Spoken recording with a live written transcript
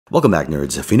Welcome back,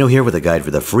 nerds. Fino here with a guide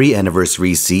for the free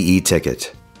Anniversary CE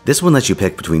ticket. This one lets you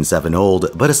pick between 7 old,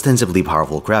 but ostensibly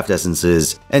powerful craft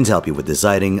essences, and to help you with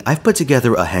deciding, I've put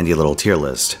together a handy little tier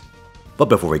list. But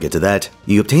before we get to that,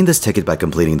 you obtain this ticket by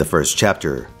completing the first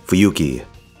chapter, Fuyuki.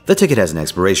 The ticket has an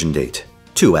expiration date.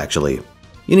 2 actually.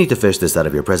 You need to fish this out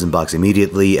of your present box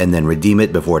immediately and then redeem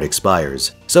it before it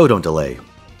expires, so don't delay.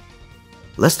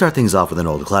 Let's start things off with an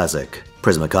old classic,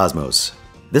 Prisma Cosmos.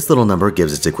 This little number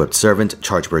gives its equipped servant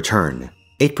charge per turn,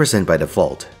 8% by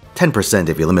default, 10%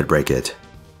 if you limit break it.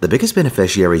 The biggest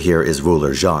beneficiary here is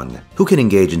Ruler Jean, who can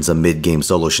engage in some mid-game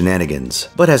solo shenanigans,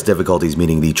 but has difficulties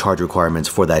meeting the charge requirements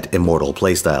for that immortal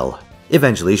playstyle.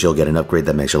 Eventually she'll get an upgrade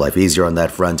that makes her life easier on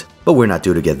that front, but we're not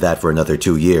due to get that for another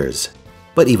 2 years.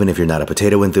 But even if you're not a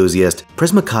potato enthusiast,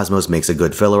 Prisma Cosmos makes a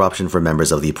good filler option for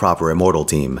members of the proper immortal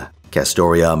team.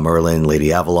 Castoria, Merlin,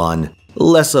 Lady Avalon,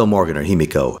 less so Morgan or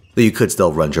Himiko, though you could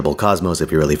still run Triple Cosmos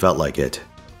if you really felt like it.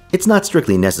 It's not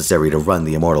strictly necessary to run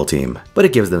the immortal team, but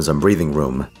it gives them some breathing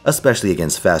room, especially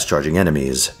against fast-charging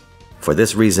enemies. For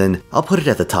this reason, I'll put it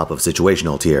at the top of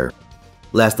situational tier.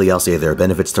 Lastly, I'll say there are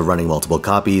benefits to running multiple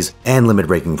copies and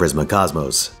limit-breaking Prisma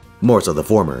Cosmos, more so the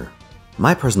former.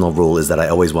 My personal rule is that I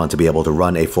always want to be able to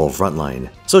run a full frontline,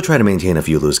 so try to maintain a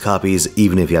few loose copies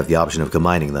even if you have the option of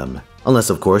combining them, unless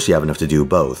of course you have enough to do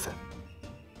both.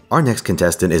 Our next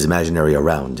contestant is Imaginary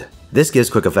Around. This gives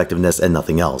quick effectiveness and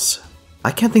nothing else.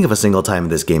 I can't think of a single time in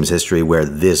this game's history where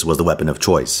this was the weapon of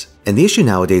choice, and the issue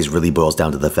nowadays really boils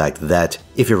down to the fact that,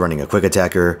 if you're running a quick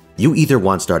attacker, you either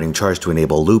want starting charge to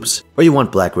enable loops, or you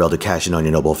want Black Grail to cash in on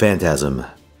your noble phantasm.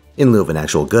 In lieu of an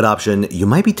actual good option, you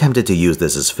might be tempted to use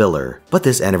this as filler, but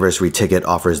this anniversary ticket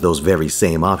offers those very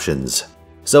same options.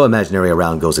 So Imaginary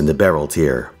Around goes into barrel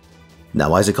tier.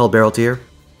 Now why is it called barrel tier?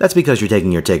 That's because you're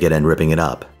taking your ticket and ripping it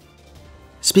up.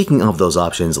 Speaking of those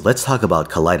options, let's talk about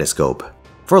Kaleidoscope.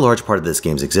 For a large part of this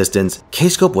game's existence,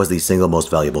 Kscope was the single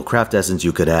most valuable craft essence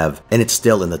you could have, and it's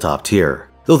still in the top tier,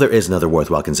 though there is another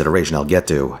worthwhile consideration I'll get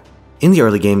to. In the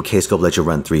early game, Kscope lets you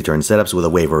run 3-turn setups with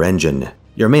a waiver engine.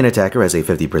 Your main attacker has a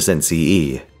 50%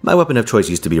 CE. My weapon of choice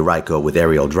used to be Raiko with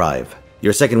aerial drive.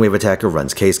 Your second wave attacker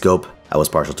runs Kscope. I was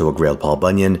partial to a Grail Paul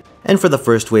Bunyan, and for the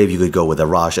first wave you could go with a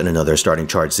Rosh and another starting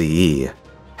charge CE.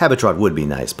 Habitrot would be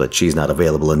nice, but she's not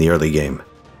available in the early game.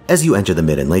 As you enter the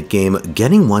mid and late game,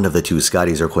 getting one of the 2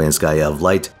 Scotties or Koyanskaya of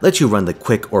Light lets you run the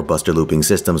quick or buster looping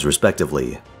systems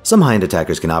respectively. Some high-end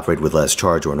attackers can operate with less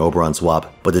charge or an Oberon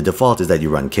swap, but the default is that you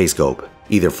run Kscope,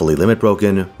 either fully limit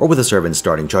broken or with a servant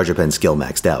starting charger pen skill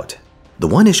maxed out. The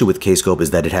one issue with Kscope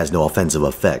is that it has no offensive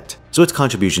effect, so its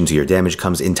contribution to your damage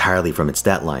comes entirely from its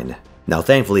stat line. Now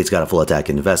thankfully it's got a full attack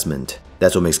investment.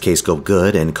 That's what makes Kscope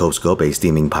good and Kscope a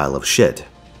steaming pile of shit.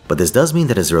 But this does mean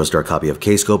that a 0-star copy of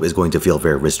Kscope is going to feel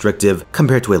very restrictive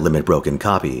compared to a limit-broken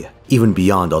copy, even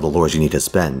beyond all the lures you need to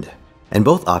spend. And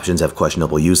both options have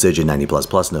questionable usage in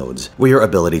 90++ nodes, where your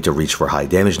ability to reach for high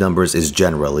damage numbers is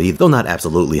generally, though not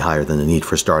absolutely, higher than the need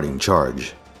for starting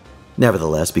charge.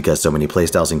 Nevertheless, because so many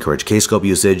playstyles encourage Kscope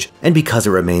usage, and because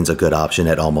it remains a good option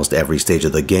at almost every stage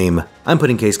of the game, I'm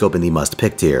putting Kscope in the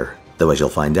must-pick tier, though as you'll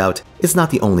find out, it's not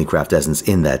the only craft essence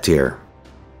in that tier.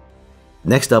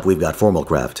 Next up, we've got Formal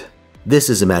Craft. This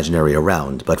is Imaginary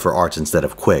Around, but for arts instead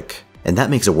of quick, and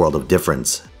that makes a world of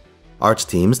difference. Arts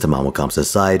teams, Tamamo comps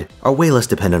aside, are way less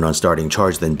dependent on starting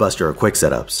charge than buster or quick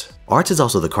setups. Arts is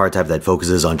also the card type that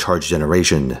focuses on charge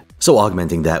generation, so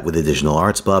augmenting that with additional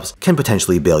arts buffs can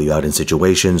potentially bail you out in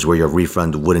situations where your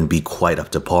refund wouldn't be quite up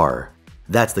to par.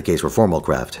 That's the case for Formal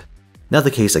Craft. Now the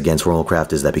case against Formal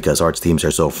Craft is that because arts teams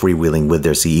are so freewheeling with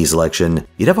their CE selection,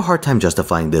 you'd have a hard time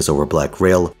justifying this over Black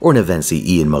Grail or an event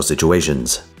CE in most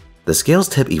situations. The scales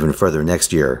tip even further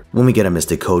next year, when we get a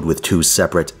Mystic Code with 2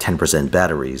 separate 10%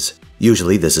 batteries.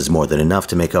 Usually this is more than enough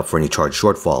to make up for any charge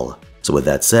shortfall, so with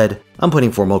that said, I'm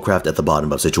putting Formal Craft at the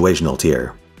bottom of situational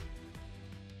tier.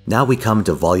 Now we come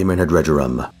to Volume in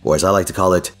Hedregerum, or as I like to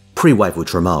call it, Pre-Waifu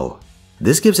Tremo.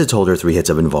 This gives its holder 3 hits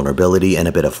of invulnerability and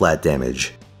a bit of flat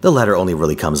damage. The latter only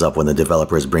really comes up when the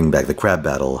developers bring back the crab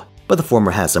battle, but the former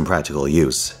has some practical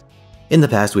use. In the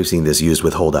past, we've seen this used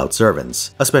with holdout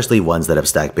servants, especially ones that have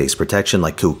stack-based protection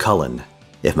like Ku Cullen.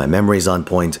 If my memory's on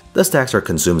point, the stacks are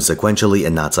consumed sequentially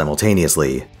and not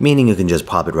simultaneously, meaning you can just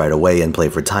pop it right away and play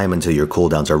for time until your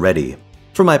cooldowns are ready.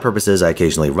 For my purposes, I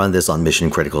occasionally run this on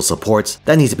mission-critical supports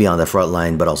that need to be on the front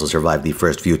line but also survive the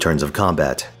first few turns of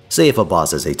combat. Say if a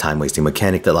boss has a time-wasting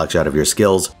mechanic that locks you out of your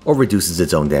skills or reduces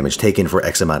its own damage taken for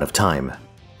X amount of time.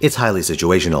 It's highly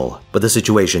situational, but the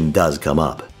situation does come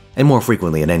up, and more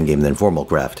frequently in endgame than Formal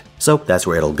Craft, so that's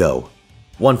where it'll go.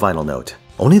 One final note,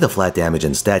 only the flat damage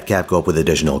and stat cap go up with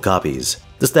additional copies.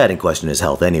 The stat in question is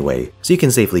health anyway, so you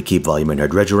can safely keep Volume and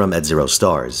Dredgerum at 0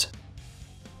 stars.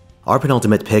 Our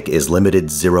penultimate pick is limited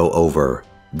 0 over.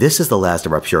 This is the last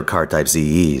of our pure card type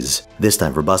CEs, this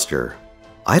time for Buster.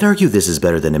 I'd argue this is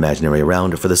better than Imaginary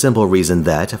Round for the simple reason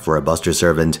that, for a Buster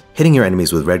Servant, hitting your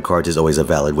enemies with red cards is always a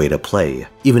valid way to play,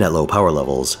 even at low power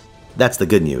levels. That's the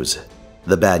good news.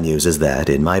 The bad news is that,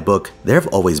 in my book, there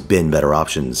have always been better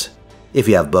options. If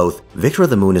you have both, Victor of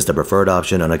the Moon is the preferred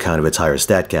option on account of its higher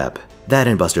stat cap. That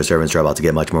and Buster Servants are about to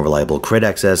get much more reliable crit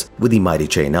access with the Mighty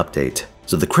Chain update,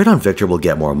 so the crit on Victor will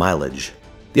get more mileage.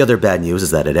 The other bad news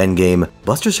is that at endgame,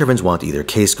 Buster Servants want either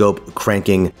Kscope,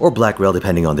 Cranking, or Black Grail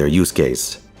depending on their use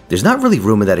case. There's not really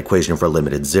room in that equation for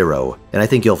limited 0, and I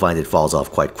think you'll find it falls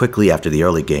off quite quickly after the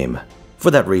early game.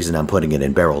 For that reason, I'm putting it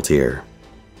in barrel tier.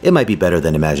 It might be better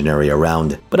than Imaginary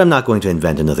Around, but I'm not going to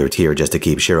invent another tier just to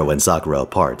keep Shiro and Sakura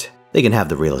apart. They can have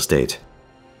the real estate.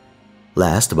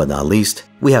 Last but not least,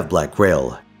 we have Black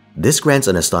Grail. This grants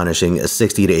an astonishing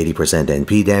 60 to 80%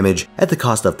 NP damage at the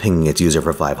cost of pinging its user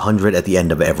for 500 at the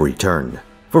end of every turn.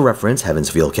 For reference, Heaven's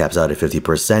Field caps out at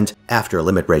 50% after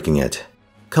limit breaking it.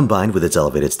 Combined with its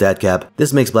elevated stat cap,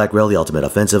 this makes Black Grail the ultimate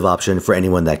offensive option for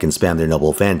anyone that can spam their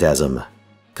Noble Phantasm.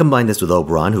 Combine this with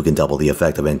Oberon, who can double the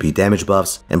effect of NP damage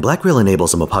buffs, and Black Grail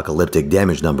enables some apocalyptic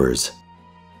damage numbers.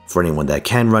 For anyone that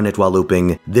can run it while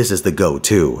looping, this is the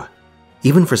go-to.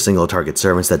 Even for single target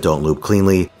servants that don't loop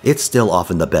cleanly, it's still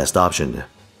often the best option.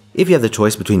 If you have the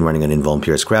choice between running an Invuln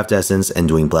Pierce Craft Essence and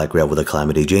doing Black Grail with a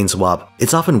Calamity Jane swap,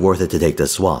 it's often worth it to take the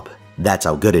swap. That's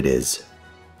how good it is.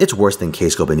 It's worse than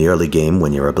Kscope in the early game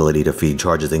when your ability to feed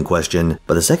charges in question,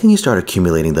 but the second you start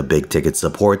accumulating the big ticket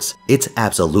supports, it's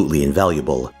absolutely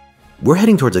invaluable. We're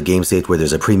heading towards a game state where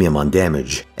there's a premium on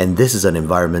damage, and this is an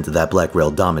environment that Black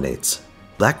Grail dominates.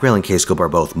 Black Grail and Kscope are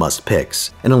both must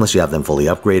picks, and unless you have them fully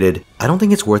upgraded, I don't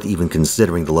think it's worth even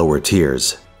considering the lower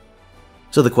tiers.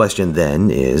 So the question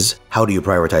then is, how do you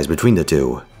prioritize between the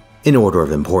two? In order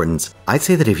of importance, I'd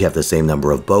say that if you have the same number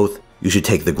of both, you should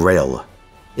take the Grail.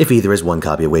 If either is one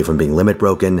copy away from being limit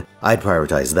broken, I'd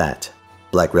prioritize that.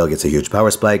 Black Grail gets a huge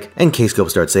power spike, and Kscope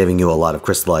starts saving you a lot of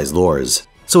crystallized lures,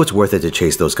 so it's worth it to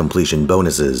chase those completion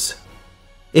bonuses.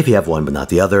 If you have one but not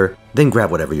the other, then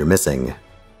grab whatever you're missing.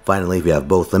 Finally, if you have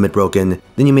both limit broken,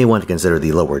 then you may want to consider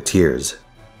the lower tiers.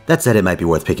 That said, it might be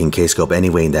worth picking Kscope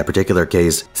anyway in that particular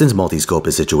case, since multi-scope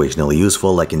is situationally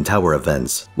useful like in tower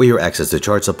events, where your access to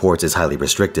charge supports is highly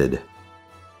restricted.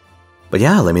 But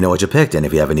yeah, let me know what you picked, and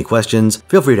if you have any questions,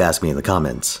 feel free to ask me in the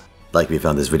comments. Like if you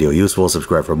found this video useful,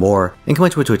 subscribe for more, and come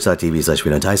to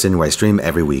twitch.tv/Finotaisen where I stream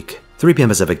every week, 3 PM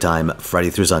Pacific time, Friday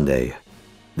through Sunday.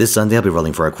 This Sunday I'll be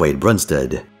rolling for Quaid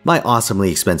Brunstead, my awesomely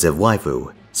expensive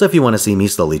waifu. So if you want to see me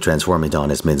slowly transform into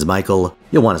Honest Min's Michael,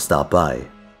 you'll want to stop by.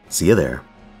 See you there.